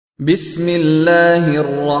بسم الله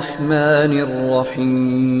الرحمن الرحيم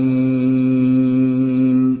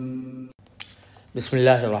بسم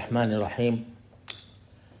الله الرحمن الرحيم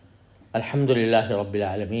الحمد لله رب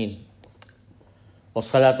العالمين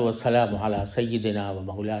والصلاة والسلام على سيدنا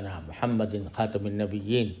ومولانا محمد خاتم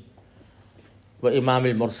النبيين وإمام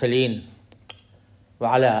المرسلين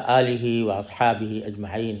وعلى آله وأصحابه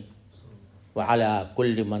أجمعين وعلى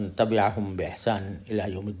كل من تبعهم بإحسان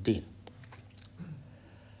إلى يوم الدين.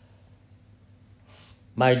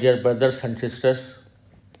 My dear brothers and sisters,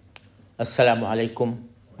 Assalamu alaikum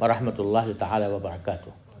wa rahmatullahi ta'ala wa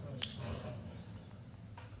barakatuh.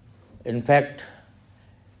 In fact,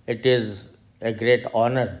 it is a great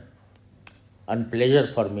honor and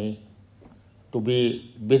pleasure for me to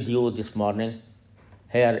be with you this morning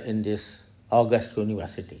here in this August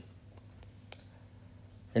University.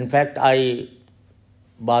 In fact, I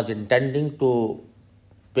was intending to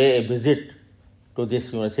pay a visit to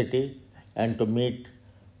this university and to meet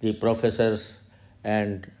the professors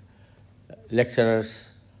and lecturers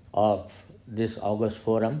of this August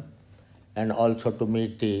forum and also to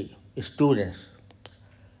meet the students.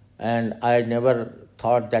 And I never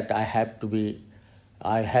thought that I have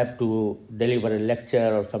to deliver a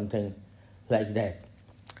lecture or something like that.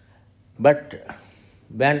 But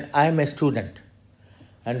when I am a student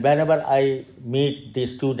and whenever I meet the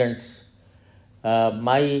students,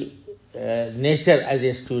 my nature as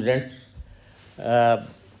a student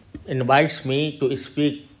invites me to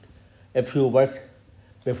speak a few words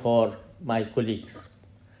before my colleagues.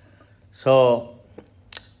 So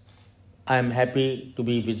I am happy to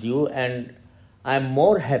be with you, and I am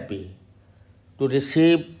more happy to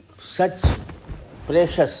receive such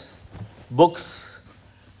precious books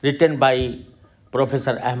written by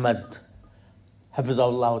Professor Ahmad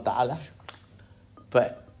Hafizahullah Ta'ala.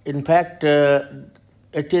 But in fact,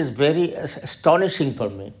 it is very astonishing for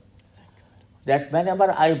me that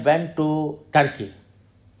whenever I went to Turkey,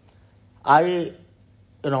 I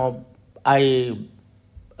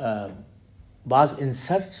was in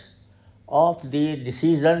search of the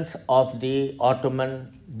decisions of the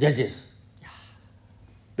Ottoman judges.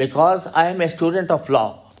 Because I am a student of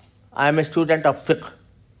law, I am a student of fiqh,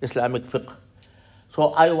 Islamic fiqh.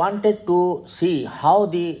 So I wanted to see how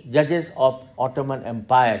the judges of Ottoman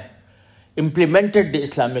Empire implemented the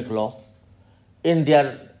Islamic law in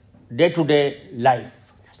their day-to-day life.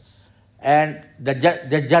 Yes. And the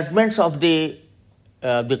judgments of the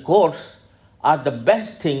courts are the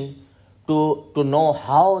best thing to know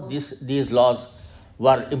how these laws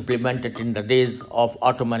were implemented in the days of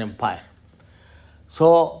Ottoman Empire.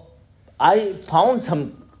 So I found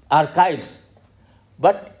some archives,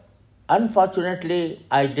 but unfortunately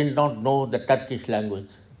I did not know the Turkish language,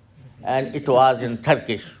 and it was in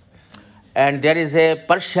Turkish. And there is a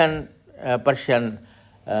Persian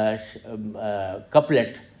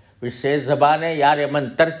couplet which says, Zabane yare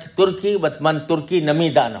man Turki but man Turki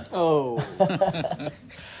nami danam. Oh.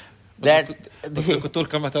 That the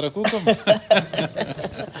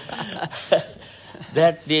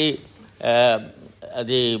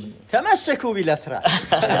تمسكوا بالأثرى.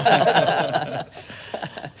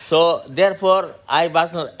 So therefore I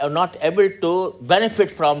was not able to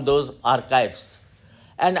benefit from those archives,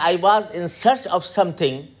 and I was in search of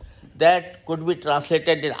something that could be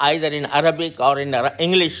translated either in Arabic or in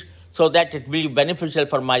English, so that it will be beneficial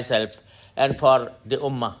for myself and for the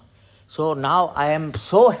Ummah. So now I am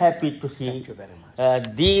so happy to see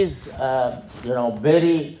these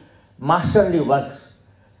very masterly works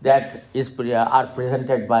that are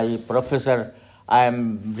presented by Professor. I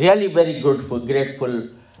am really very grateful.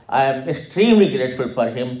 I am extremely grateful for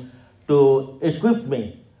him to equip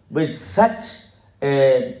me with such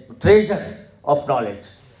a treasure of knowledge.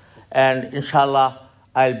 And inshallah,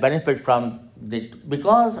 I'll benefit from it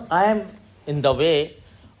because I am in the way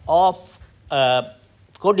of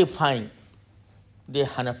codifying the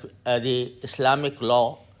Islamic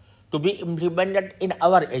law to be implemented in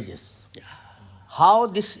our ages. Yeah. How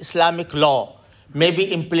this Islamic law may be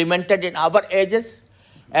implemented in our ages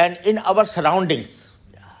and in our surroundings.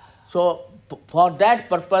 Yeah. So for that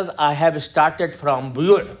purpose, I have started from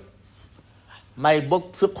Buyu'. My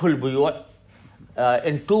book, Fiqhul Buyu',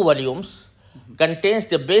 in 2 volumes, contains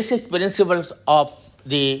the basic principles of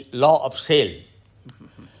the law of sale.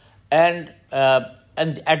 And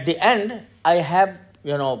at the end, I have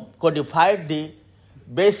codified the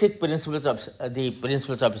basic principles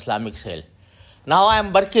of Islamic sale. Now I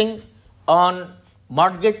am working on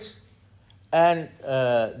mortgage and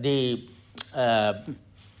the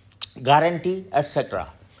guarantee, etc.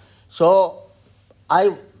 So I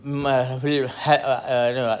will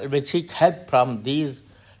seek help from these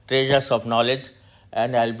treasures of knowledge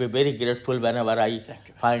and I'll be very grateful whenever I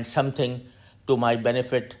find something to my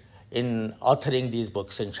benefit in authoring these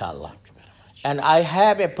books, inshallah. And I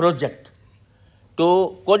have a project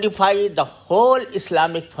to codify the whole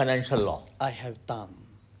Islamic financial law. I have done.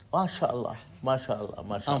 MashaAllah, MashaAllah,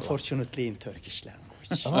 MashaAllah. Unfortunately, in Turkish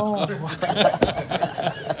language. Oh.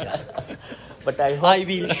 But I hope, I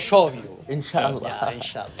will show you. Inshallah. Yeah,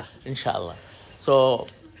 inshallah. Inshallah. So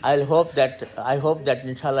I hope that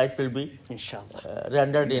inshallah it will be Inshallah.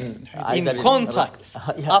 rendered in either contact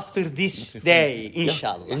yeah. after this day,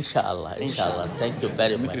 inshallah. Inshallah. Inshallah. Thank you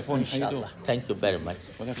very much. Inshallah. Thank you very much.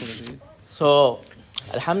 So,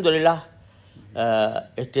 alhamdulillah,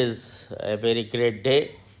 it is a very great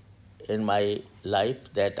day in my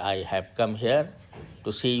life that I have come here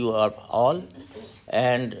to see you all.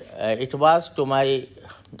 And it was to my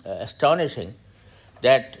astonishing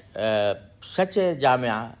that such a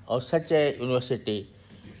jamia or such a university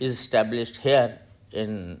is established here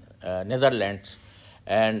in Netherlands,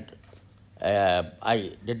 and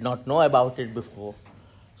I did not know about it before.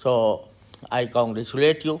 So I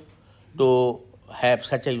congratulate you to have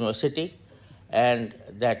such a university, and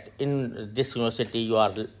that in this university you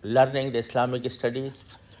are learning the Islamic studies,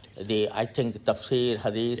 I think tafsir,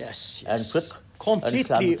 hadith, and fiqh.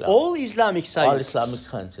 Completely, all Islamic sciences. All Islamic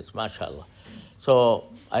sciences, mashallah. So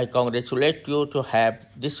I congratulate you to have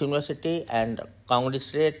this university and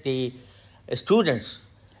congratulate the students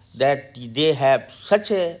that they have such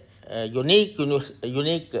a unique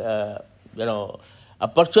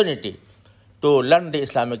opportunity to learn the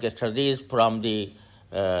Islamic studies from the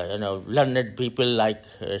learned people like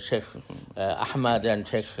Shaykh Ahmad and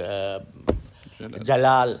Shaykh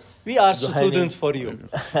Jalal. We are Juhaini. students for you.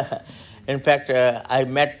 In fact, I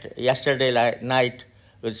met yesterday night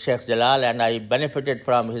with Shaykh Jalal and I benefited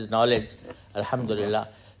from his knowledge, alhamdulillah.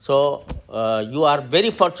 So you are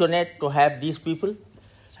very fortunate to have these people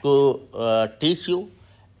to teach you,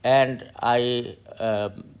 and I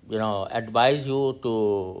advise you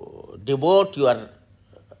to devote your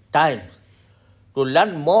time to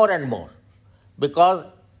learn more and more, because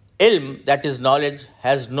ilm, that is knowledge,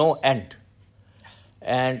 has no end.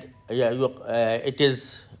 And it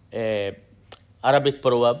is an Arabic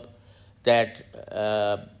proverb that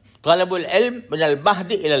talabul ilm min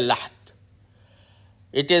al-mahdi ila al-lahd.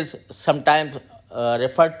 It is sometimes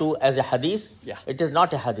referred to as a hadith. Yeah. It is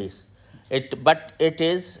not a hadith. But it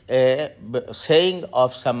is a saying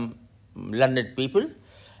of some learned people,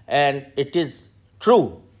 and it is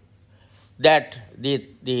true that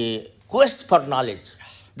the quest for knowledge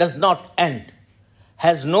does not end,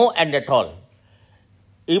 has no end at all.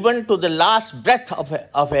 Even to the last breath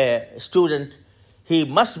of a student, he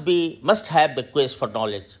must have the quest for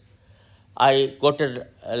knowledge. I quoted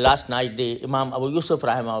last night the Imam Abu Yusuf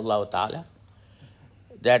rahimahullah ta'ala,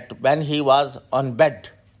 that when he was on bed,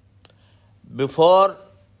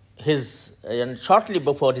 shortly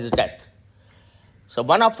before his death, so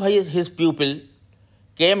one of his pupil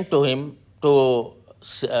came to him to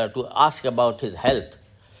ask about his health.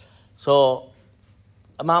 So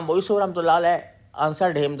Imam Abu Yusuf rahimahullah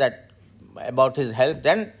answered him that about his health.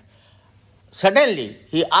 Then suddenly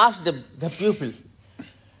he asked the pupil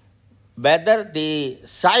whether the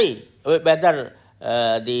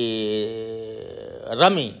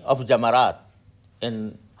Rami of Jamarat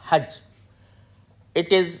in Hajj,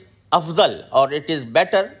 it is afdal, or it is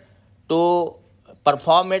better to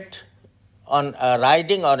perform it on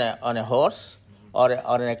riding on a horse or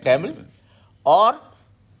on a camel, or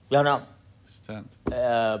stand,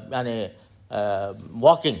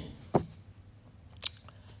 walking.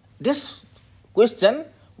 This question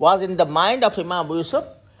was in the mind of Imam Abu Yusuf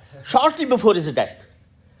shortly before his death.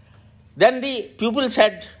 Then the pupil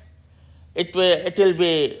said, it will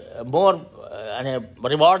be more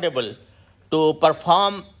rewardable to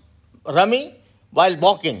perform Rami while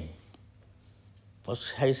walking.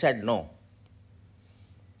 He said no.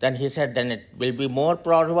 Then he said, then it will be more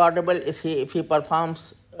rewardable if he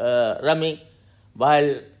performs Rami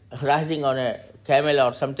while riding on a camel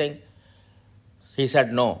or something. He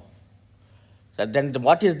said no. So then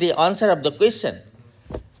what is the answer of the question?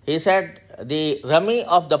 He said the Rami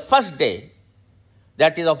of the first day,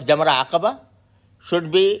 that is of Jamra Aqaba, should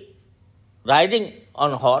be riding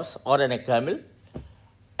on horse or on a camel,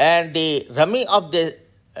 and the Rami of the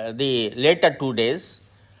later 2 days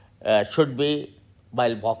should be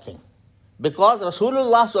while walking, because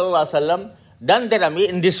Rasulullah sallallahu alaihi wasallam done the Rami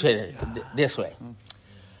in this way.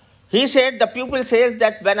 He said, the pupil says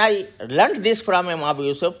that when I learned this from Imam Abu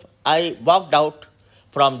Yusuf, I walked out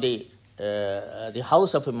from the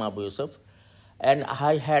house of Imam Abu Yusuf, and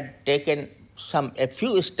I had taken a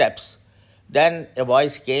few steps then a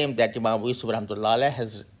voice came that Imam Yusuf rahmatullah alayh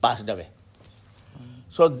has passed away.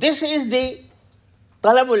 So this is the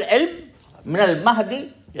talabul ilm min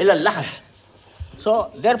al-mahdi ila al-lahd.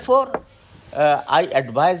 So therefore, I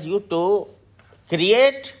advise you to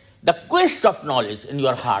create the quest of knowledge in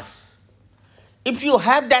your hearts. If you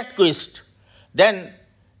have that quest, then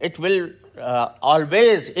it will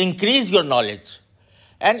always increase your knowledge.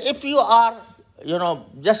 And if you are,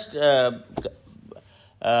 just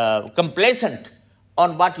complacent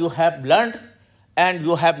on what you have learned and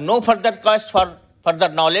you have no further quest for further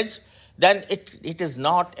knowledge, then it is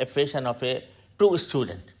not a fashion of a true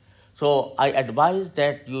student. So I advise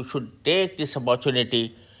that you should take this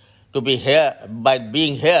opportunity to be here, by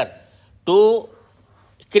being here, to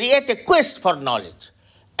create a quest for knowledge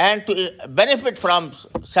and to benefit from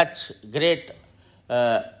such great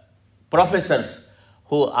professors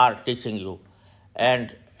who are teaching you.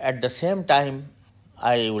 And at the same time,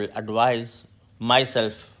 I will advise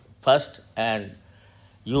myself first and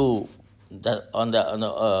you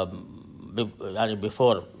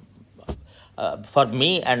before for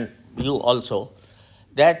me and you also,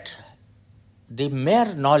 that the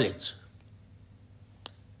mere knowledge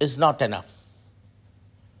is not enough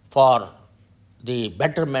for the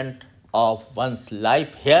betterment of one's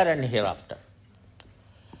life here and hereafter.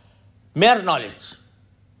 Mere knowledge,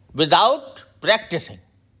 without practicing,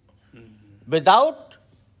 without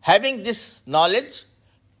having this knowledge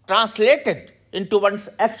translated into one's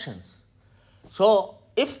actions. So,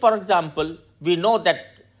 if, for example, we know that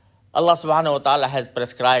Allah subhanahu wa ta'ala has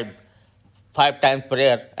prescribed 5 times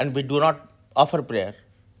prayer and we do not offer prayer,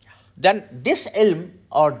 then this ilm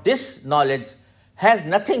or this knowledge has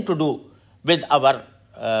nothing to do with our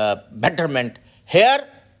betterment here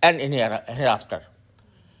and in hereafter.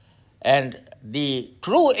 And the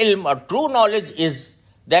true ilm or true knowledge is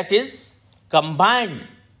combined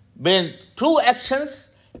with true actions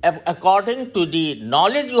according to the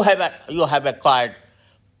knowledge you have acquired.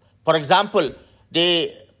 For example,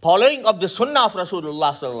 the following of the sunnah of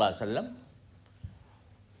Rasulullah sallallahu alaihi wasallam.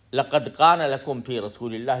 لَقَدْ كَانَ لَكُمْ فِي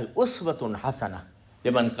رَسُولِ اللَّهِ أُسْوَةٌ حَسَنَةٌ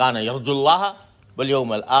لِمَنْ كَانَ يَرْجُو اللَّهَ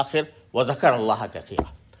وَالْيَوْمَ الْآخِرِ وَذَكَرَ اللَّهَ كَثِيرًا.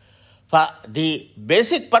 For the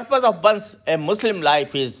basic purpose of a Muslim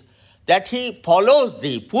life is that he follows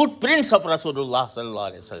the footprints of Rasulullah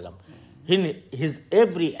sallallahu alaihi wasallam. In his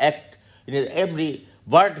every act, in his every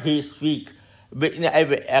word he speaks, in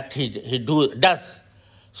every act he does.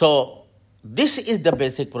 So this is the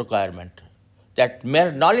basic requirement, that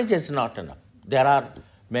mere knowledge is not enough. There are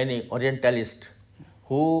many Orientalists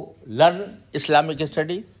who learn Islamic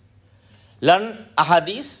studies, learn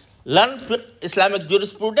ahadith, learn Islamic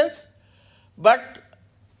jurisprudence, but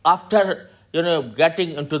after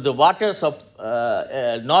getting into the waters of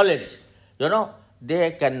knowledge,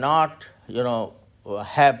 they cannot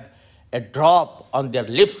have a drop on their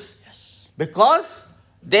lips. Yes. Because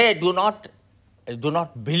they do not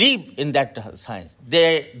believe in that science.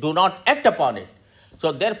 They do not act upon it.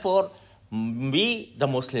 So therefore, we, the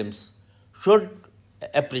Muslims, should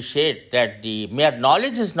appreciate that the mere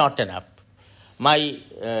knowledge is not enough. My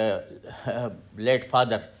late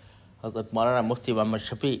father, Hazrat Maulana Mufti Muhammad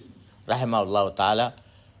Shafi, rahimahullah ta'ala,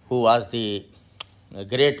 who was the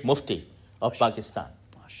great Mufti of Pakistan.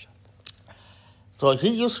 So he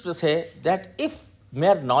used to say that if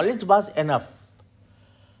mere knowledge was enough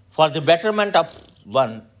for the betterment of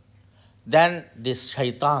one, then this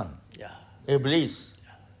shaitan, Iblis,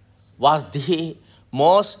 was the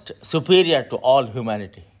most superior to all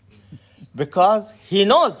humanity. Because he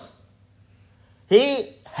knows,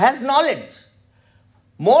 he has knowledge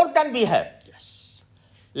more than we have. Yes.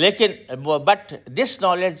 But this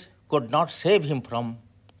knowledge could not save him from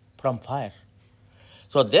fire.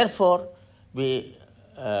 So therefore,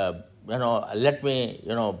 let me,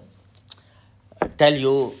 tell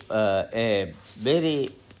you a very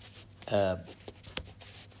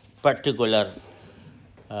particular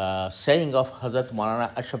saying of Hazrat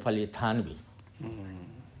Maulana Ashraf Ali Thanvi.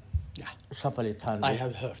 Ashraf Ali Thanvi. I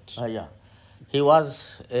have heard. He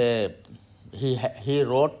was, he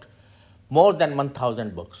wrote more than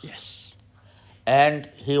 1,000 books. Yes. And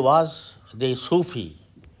he was the Sufi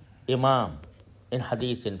Imam in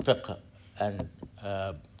Hadith, in Fiqh,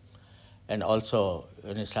 and also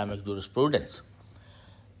in Islamic jurisprudence,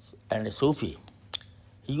 and a Sufi.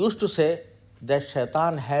 He used to say that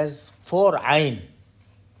shaitan has 4 ayn.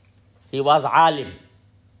 He was alim,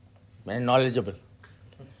 very knowledgeable.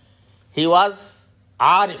 He was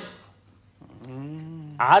arif.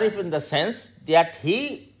 Arif in the sense that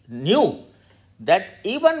he knew that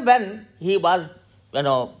even when he was,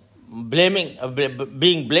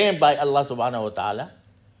 being blamed by Allah subhanahu wa ta'ala,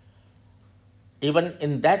 even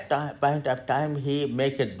in that point of time, he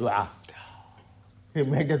made a dua. He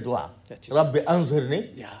made a dua. Rabbi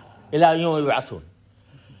anzirni ila yawm yub'athun.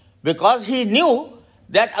 Because he knew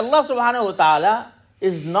that Allah subhanahu wa ta'ala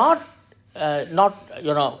is not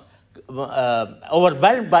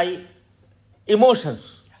overwhelmed by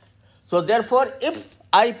emotions. So therefore, if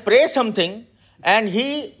I pray something and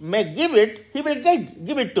he may give it, he will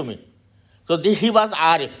give it to me. So he was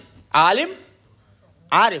arif. Alim,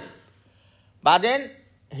 arif. But then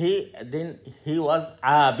he was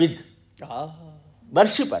abid,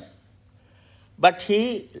 worshipper. But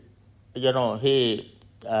he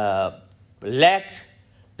lacked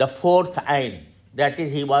the fourth ayn. That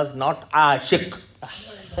is, he was not ashik.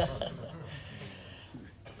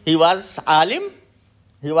 He was alim,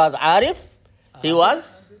 he was arif, he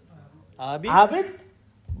was abid,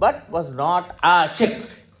 but was not ashik.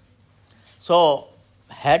 So,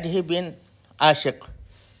 had he been ashik,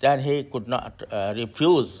 then he could not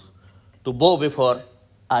refuse to bow before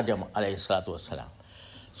Adam alayhi salatu wasalam.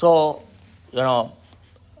 So,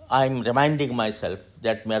 I'm reminding myself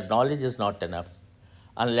that mere knowledge is not enough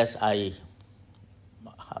unless I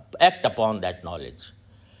act upon that knowledge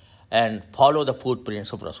and follow the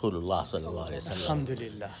footprints of Rasulullah sallallahu alaihi wasallam.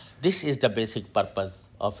 Alhamdulillah. This is the basic purpose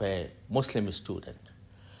of a Muslim student,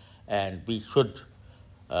 and we should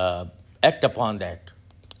act upon that.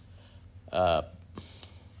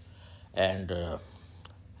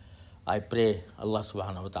 I pray Allah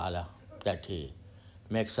subhanahu wa ta'ala that He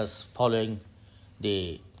makes us following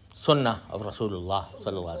the sunnah of Rasulullah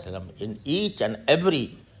sallallahu alaihi wasallam in each and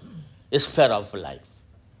every sphere of life.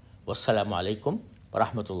 Wassalamu alaikum wa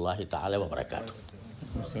rahmatullahi ta'ala wa barakatuh.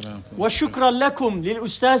 وشكرا لكم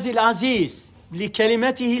للأستاذ العزيز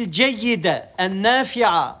لكلمته الجيدة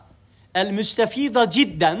النافعة المستفيضة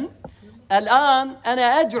جدا. الآن أنا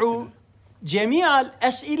أدعو جميع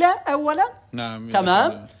الأسئلة أولا. نعم.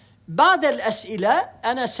 تمام. بعد الأسئلة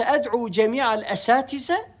أنا سأدعو جميع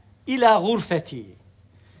الأساتذة إلى غرفتي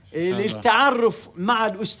للتعرف مع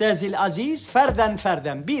الأستاذ العزيز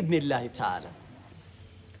فردا بإذن الله تعالى.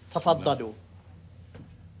 تفضلوا.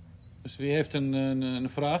 Dus wie heeft een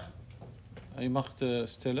vraag? Je mag het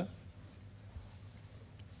stellen.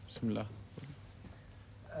 Bismillah.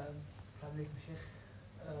 Assalamu alaikum, Shaykh.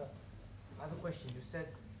 I have a question. You said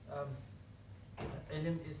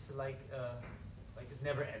ilm is like it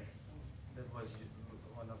never ends. That was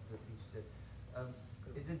one of the things you said.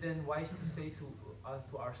 Is it then wise to say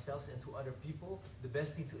to ourselves and to other people, the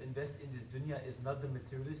best thing to invest in this dunya is not the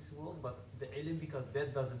materialist world, but the ilm, because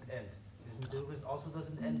that doesn't end. This materialist also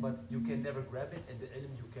doesn't end, but you can never grab it, and the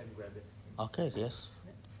ilm you can grab it. Okay, yes.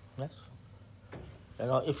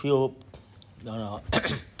 If you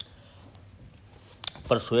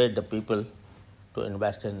persuade the people to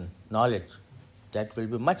invest in knowledge, that will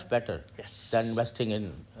be much better than investing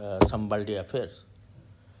in some worldly affairs.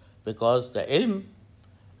 Because the ilm,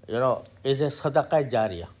 is a sadaqah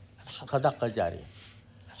jariyah. Sadaqah jariyah.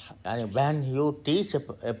 And when you teach a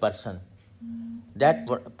person, that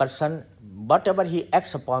person, whatever he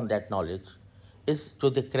acts upon that knowledge, is to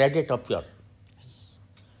the credit of your.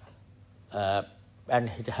 And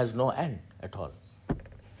it has no end at all.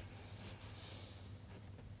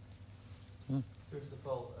 First of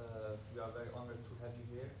all, we are very honored to have you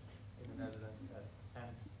here in the Netherlands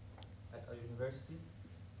and at our university.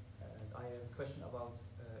 And I have a question about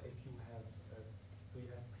if you have, do you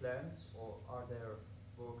have plans or are there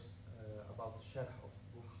books about the Shaykh of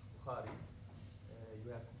Bukhari?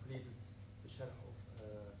 You have completed the Shaykh of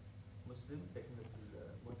Muslim,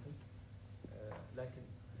 Muslim.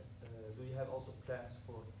 Do you have also plans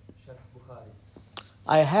for Shaykh Bukhari?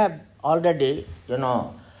 I have already,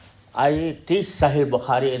 I teach Sahih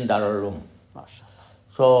Bukhari in Darul Uloom.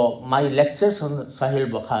 So my lectures on Sahih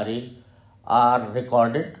Bukhari are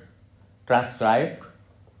recorded, transcribed,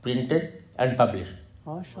 printed and published.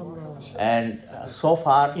 And so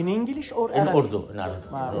far In English or in Arabic? Urdu. In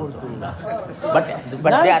Urdu.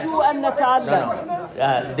 But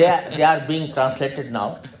they are being translated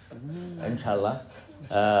now, inshallah.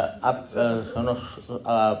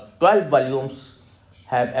 12 volumes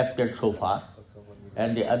have appeared so far,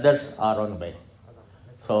 and the others are on way.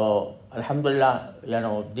 So, alhamdulillah,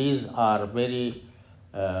 these are very,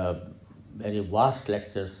 very vast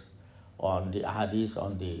lectures on the ahadith,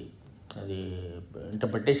 on the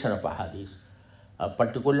interpretation of ahadith,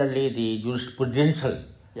 particularly the jurisprudential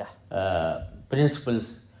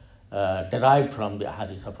principles derived from the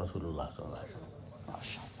ahadith of Rasulullah.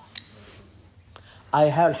 I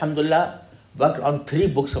have, alhamdulillah, worked on 3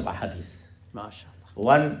 books of ahadith.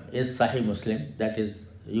 One is Sahih Muslim, that is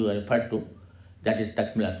you are referred to, that is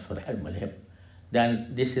Takmilat Surah al-Mulhim.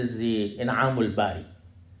 then this is the إنعام الباري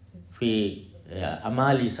في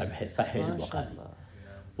أمالي صحيح ما شاء البخاري. الله.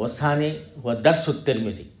 والثاني هو درس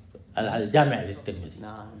الترمذي الجامع للترمذي.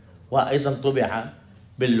 نعم. وأيضا طبع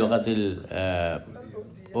باللغة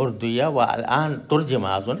الأردية والآن ترجم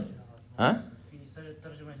أظن. ها؟ في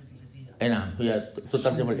الترجمة الإنجليزية. نعم هي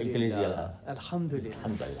تترجم الإنجليزية الآن. الحمد لله.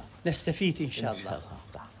 الحمد لله. نستفيد إن شاء الله.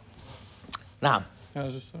 نعم. Ja,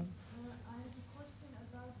 zuster. I have a question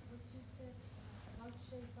about what you said about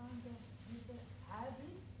Shaitan, that you said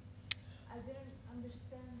Abid. I didn't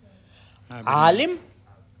understand that. عالم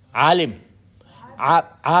عالم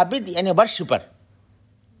عابد يعني worshipper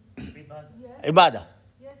عبادة.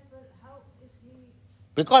 Yes, but how is he?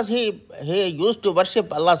 Because he used to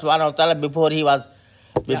worship Allah subhanahu wa ta'ala before he was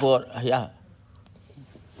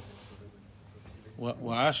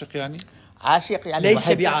وعاشق يعني؟ عاشق يعني ليس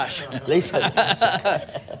محب. بعاشق. ليس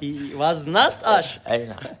He was not عاشق. أي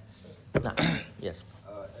نعم. نعم. Yes.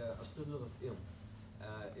 A student of ilm,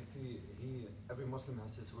 if he every Muslim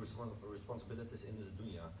has his responsibilities in this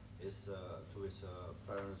dunya, to his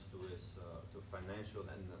parents, to financial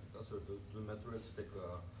and also to the materialistic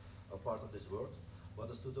part of this world. But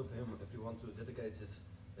a student of him, if he want to dedicate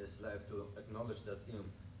his life to acknowledge that ilm,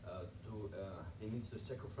 he needs to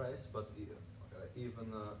sacrifice, but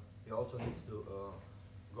he also needs to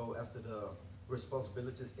go after the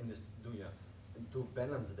responsibilities in this dunya, and to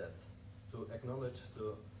balance that, to acknowledge,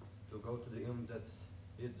 to go to the ilm that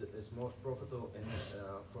it is most profitable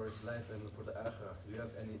for his life and for the akhirah. Do you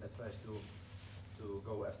have any advice to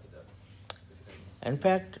go after that? In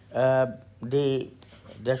fact,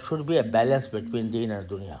 there should be a balance between deen and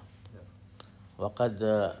dunya. وقد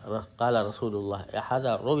قال رسول الله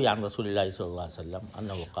هذا روي عن رسول الله صلى الله عليه وسلم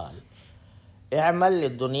أنه قال اعمل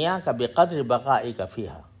للدنيا بقدر بقائك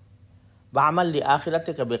فيها واعمل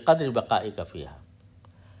لآخرتك بقدر بقائك فيها.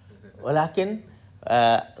 ولكن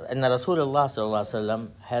أن رسول الله صلى الله عليه وسلم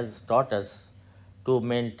has taught us to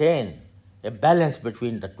maintain a balance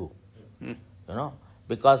between the two.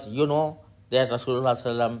 Because that Rasulullah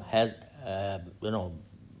صلى الله عليه وسلم has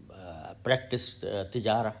practiced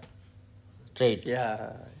tijara, trade.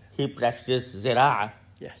 Yeah. He practiced zira'a.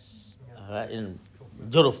 Yes. In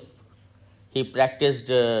Juruf. He practiced,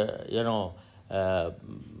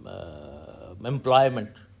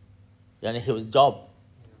 employment. His job.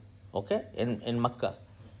 Okay, in Makkah.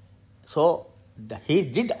 So he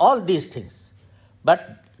did all these things,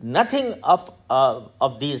 but nothing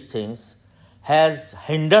of these things has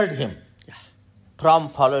hindered him from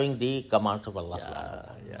following the commands of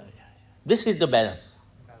Allah. This is the balance.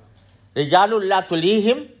 رجال لا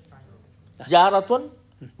تليهم تجارة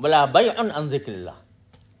ولا بيع عن ذكر الله.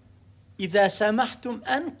 إذا سمحتم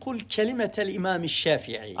أنقل كلمة الإمام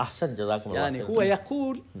الشافعي. أحسن جزاكم الله خير. هو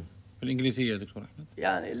يقول بالإنجليزية دكتور أحمد.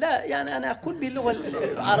 لا أنا أقول باللغة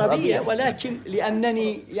العربية، ولكن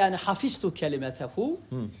لأنني حفظت كلمته.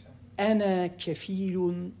 أنا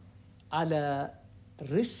كفيل على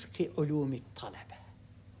رزق علوم الطلبة.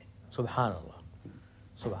 سبحان الله.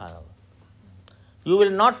 سبحان الله. You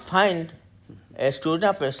will not find a student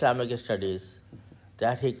of Islamic studies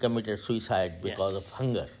that he committed suicide because of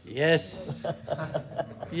hunger. Yes.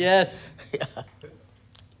 Yes. Yeah.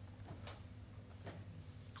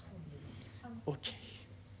 Okay.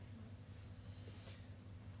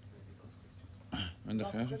 عندك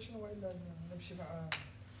حاجة؟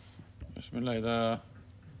 بسم الله. إذا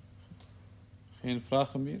حين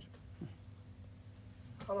فراغ كبير.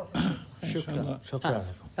 خلاص. شكرا. شكرا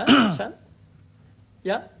لكم.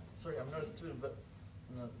 Yeah. Sorry, I'm not a student, but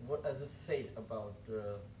what does it say about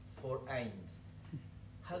four aims?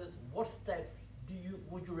 What steps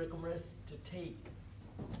would you recommend us to take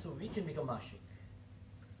so we can become ashik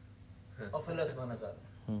of Allah subhanahu wa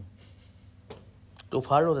ta'ala? To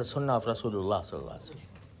follow the sunnah of Rasulullah sallallahu alaihi wasallam.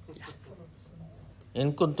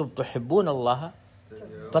 In kuntum tuhibbun Allah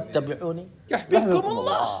fattabi'uni يحببكم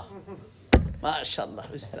الله. ما شاء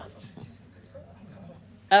الله أستاذ.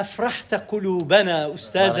 أفرحت قلوبنا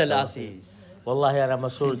أستاذ العزيز. والله أنا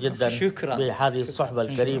مسرور جدا شكرا بهذه الصحبة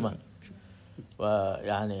الكريمة،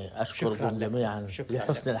 ويعني أشكركم جميعا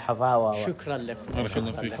لحسن الحفاوة شكرا لكم. بارك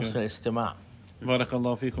الله فيكم. وحسن الاستماع. بارك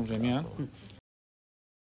الله فيكم جميعا.